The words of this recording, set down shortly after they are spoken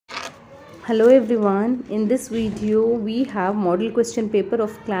Hello everyone, in this video we have model question paper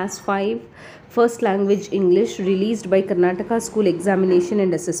of class 5 first language English released by Karnataka School Examination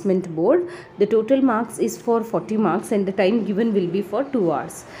and Assessment Board. The total marks is for 40 marks and the time given will be for 2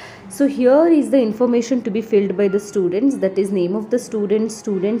 hours. So here is the information to be filled by the students, that is name of the student,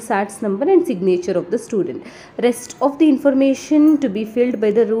 student SATS number and signature of the student. Rest of the information to be filled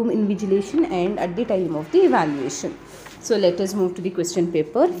by the room invigilation and at the time of the evaluation. So let us move to the question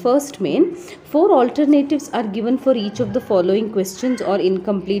paper. First main, 4 alternatives are given for each of the following questions or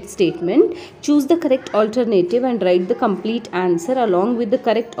incomplete statement. Choose the correct alternative and write the complete answer along with the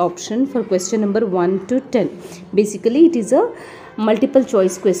correct option for question number 1 to 10. Basically it is a multiple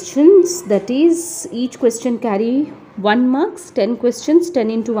choice questions, that is each question carry 1 marks, 10 questions,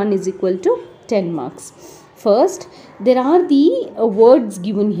 10 into 1 is equal to 10 marks. First, there are the words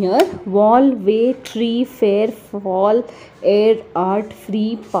given here: wall, way, tree, fair, fall, air, art,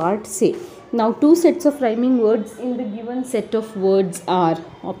 free, part, say. Now, 2 sets of rhyming words in the given set of words are,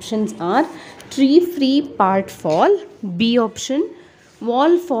 options are tree, free, part, fall. B option,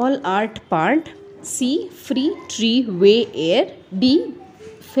 wall, fall, art, part. C, free, tree, way, air. D,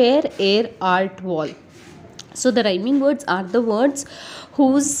 fair, air, art, wall. So the rhyming words are the words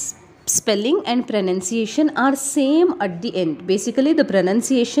whose spelling and pronunciation are same at the end. Basically the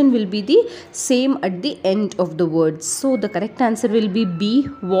pronunciation will be the same at the end of the words. So the correct answer will be B,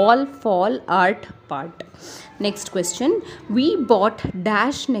 wall, fall, art, part. Next question, we bought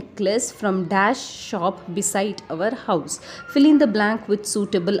dash necklace from dash shop beside our house. Fill in the blank with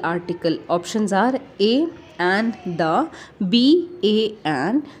suitable article. Options are A, and the, B, a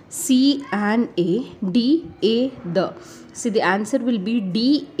and, C, and a, D, a the. See, the answer will be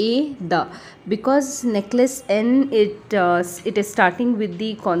D, a the, because necklace N it is starting with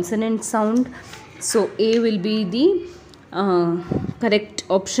the consonant sound, so A will be the correct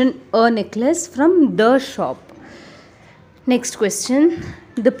option, a necklace from the shop. Next question,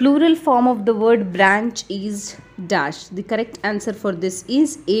 the plural form of the word branch is dash. The correct answer for this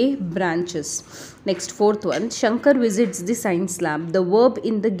is A, branches. Next, fourth one, Shankar visits the science lab. The verb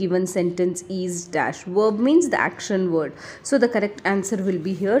in the given sentence is dash. Verb means the action word. So the correct answer will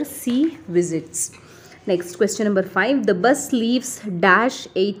be here C, visits. Next, question number 5, the bus leaves dash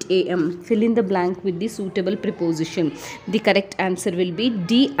 8 a.m. Fill in the blank with the suitable preposition. The correct answer will be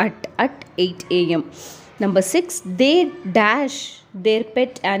D, at 8 a.m. Number 6, they dash their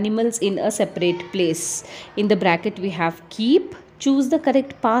pet animals in a separate place. In the bracket we have keep. Choose the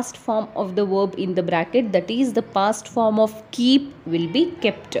correct past form of the verb in the bracket, that is the past form of keep will be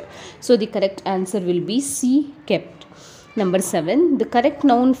kept. So the correct answer will be C, kept. Number 7, the correct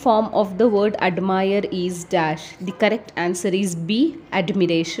noun form of the word admire is dash. The correct answer is B,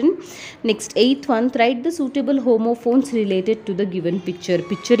 admiration. Next, 8th one, write the suitable homophones related to the given picture.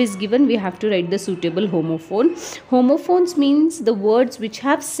 Picture is given, we have to write the suitable homophone. Homophones means the words which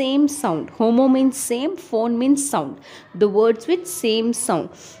have same sound. Homo means same, phone means sound. The words with same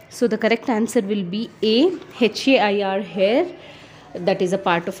sound. So the correct answer will be A, H-A-I-R, hair. That is a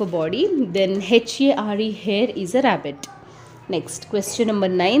part of a body. Then H-A-R-E, hair is a rabbit. Next, question number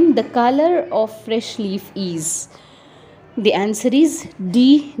 9. The color of fresh leaf is. The answer is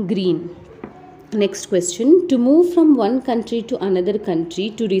D, green. Next question. To move from one country to another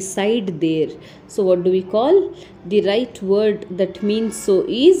country, to reside there. So what do we call? The right word that means so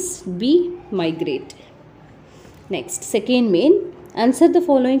is B, migrate. Next, second main. Answer the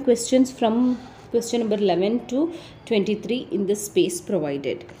following questions from question number 11 to 23 in the space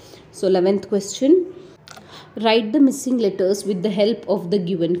provided. So 11th question. Write the missing letters with the help of the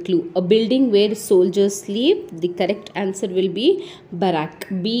given clue. A building where soldiers live. The correct answer will be Barrack.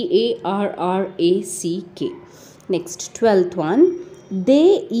 B-A-R-R-A-C-K. Next, 12th one.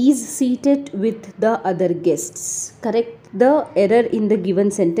 They is seated with the other guests. Correct the error in the given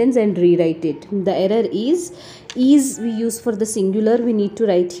sentence and rewrite it. The error is we use for the singular. We need to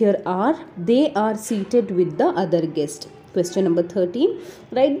write here are. They are seated with the other guest. Question number 13.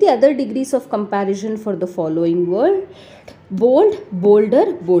 Write the other degrees of comparison for the following word. Bold,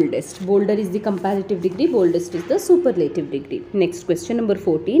 bolder, boldest. Bolder is the comparative degree. Boldest is the superlative degree. Next, question number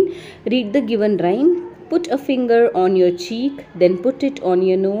 14. Read the given rhyme. Put a finger on your cheek, then put it on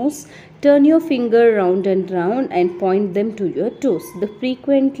your nose. Turn your finger round and point them to your toes. The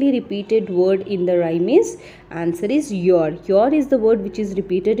frequently repeated word in the rhyme is, answer is your. Your is the word which is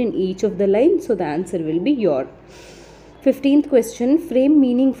repeated in each of the lines. So the answer will be your. 15th question, frame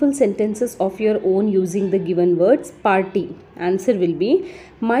meaningful sentences of your own using the given words. Party. Answer will be,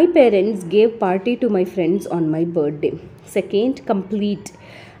 my parents gave party to my friends on my birthday. Second, complete.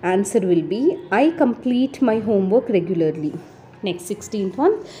 Answer will be, I complete my homework regularly. Next, 16th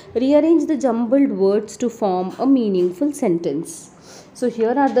one, rearrange the jumbled words to form a meaningful sentence. So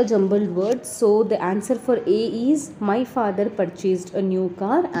here are the jumbled words. So the answer for A is my father purchased a new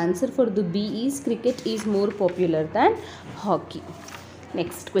car. Answer for the B is cricket is more popular than hockey.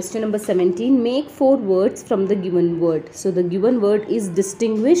 Next, question number 17, make 4 words from the given word. So the given word is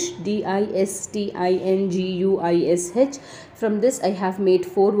distinguish, distinguish. From this I have made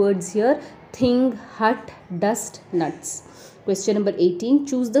 4 words here, thing, hut, dust, nuts. Question number 18,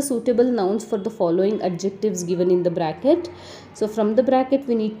 choose the suitable nouns for the following adjectives given in the bracket. So from the bracket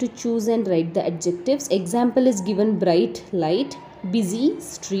we need to choose and write the adjectives. Example is given, bright, light, busy,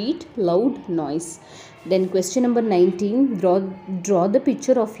 street, loud, noise. Then question number 19, draw the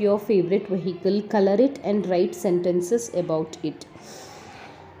picture of your favorite vehicle, color it and write sentences about it.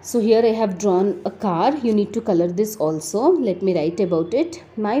 So here I have drawn a car. You need to color this also. Let me write about it.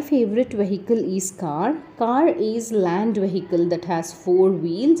 My favorite vehicle is car. Car is land vehicle that has 4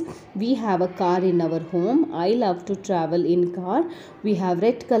 wheels. We have a car in our home. I love to travel in car. We have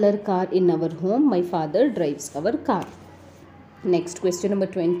red color car in our home. My father drives our car. Next, question number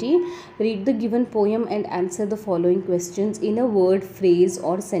 20. Read the given poem and answer the following questions in a word, phrase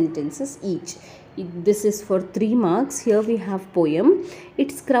or sentences each. This is for 3 marks. Here we have poem.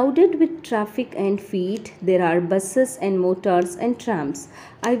 It's crowded with traffic and feet. There are buses and motors and trams.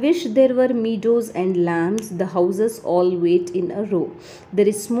 I wish there were meadows and lambs. The houses all wait in a row. There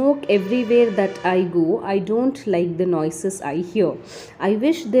is smoke everywhere that I go. I don't like the noises I hear. I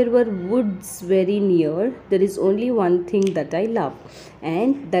wish there were woods very near. There is only one thing that I love,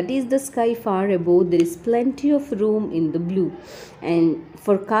 and that is the sky far above. There is plenty of room in the blue, and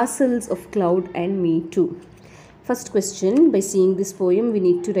for castles of cloud and me too. First question, by seeing this poem we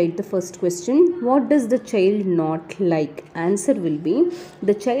need to write the first question. What does the child not like? Answer will be,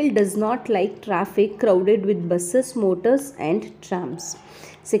 the child does not like traffic crowded with buses, motors and trams.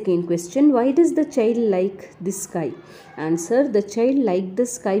 Second question, why does the child like the sky? Answer, the child liked the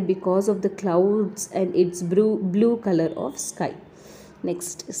sky because of the clouds and its blue color of sky.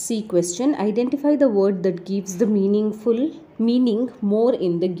 Next, C question, identify the word that gives the meaning more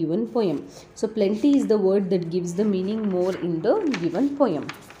in the given poem. So plenty is the word that gives the meaning more in the given poem.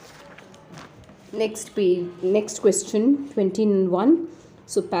 Next question, 21.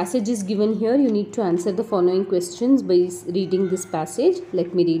 So passage is given here. You need to answer the following questions by reading this passage.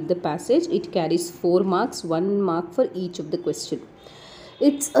 Let me read the passage. It carries 4 marks, 1 mark for each of the question.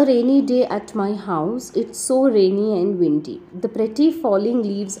 It's a rainy day at my house. It's so rainy and windy. The pretty falling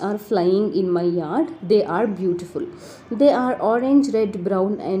leaves are flying in my yard. They are beautiful. They are orange, red,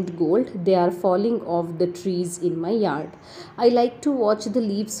 brown and gold. They are falling off the trees in my yard. I like to watch the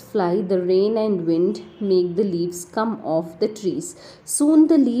leaves fly. The rain and wind make the leaves come off the trees. Soon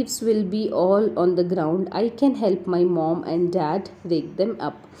the leaves will be all on the ground. I can help my mom and dad rake them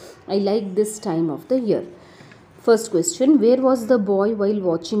up. I like this time of the year. First question, where was the boy while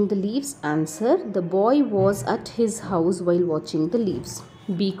watching the leaves? Answer, the boy was at his house while watching the leaves.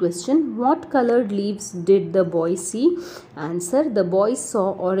 B question, what colored leaves did the boy see? Answer, the boy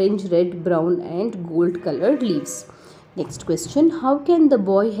saw orange, red, brown and gold colored leaves. Next question, how can the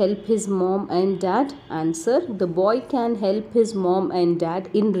boy help his mom and dad? Answer, the boy can help his mom and dad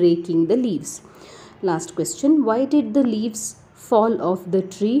in raking the leaves. Last question, why did the leaves fall off the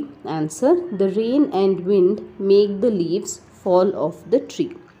tree? Answer, the rain and wind make the leaves fall off the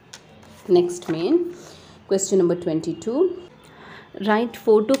tree. Next main, question number 22. Write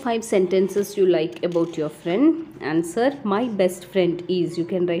 4 to 5 sentences you like about your friend. Answer, my best friend is, you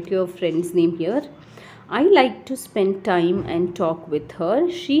can write your friend's name here. I like to spend time and talk with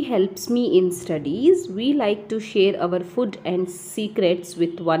her. She helps me in studies. We like to share our food and secrets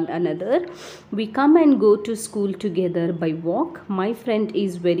with one another. We come and go to school together by walk. My friend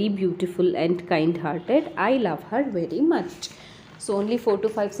is very beautiful and kind-hearted. I love her very much. So only 4 to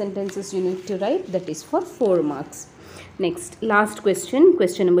 5 sentences you need to write. That is for 4 marks. Next, last question,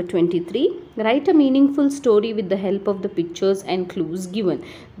 question number 23. Write a meaningful story with the help of the pictures and clues given.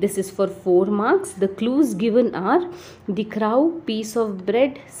 This is for 4 marks. The clues given are the crow, piece of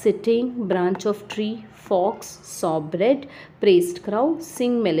bread, sitting, branch of tree, fox, saw bread, praised crow,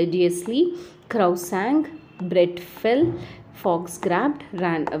 sing melodiously, crow sang, bread fell, fox grabbed,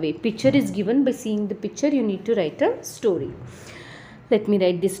 ran away. Picture is given. By seeing the picture, you need to write a story. Let me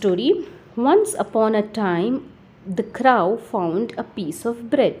write the story. Once upon a time, the crow found a piece of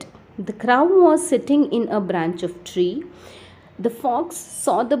bread. The crow was sitting in a branch of tree. The fox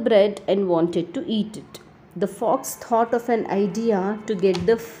saw the bread and wanted to eat it. The fox thought of an idea to get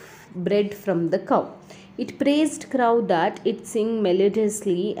the bread from the cow. It praised crow that it sang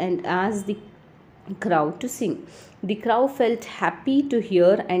melodiously and as the crow to sing. The crow felt happy to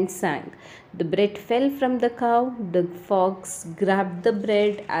hear and sang. The bread fell from the cow. The fox grabbed the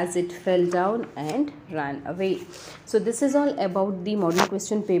bread as it fell down and ran away. So this is all about the model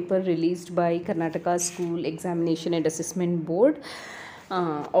question paper released by Karnataka School Examination and Assessment Board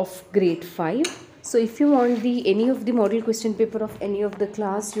of grade 5. So if you want the any of the model question paper of any of the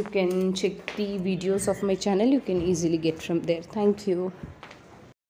class, you can check the videos of my channel. You can easily get from there. Thank you.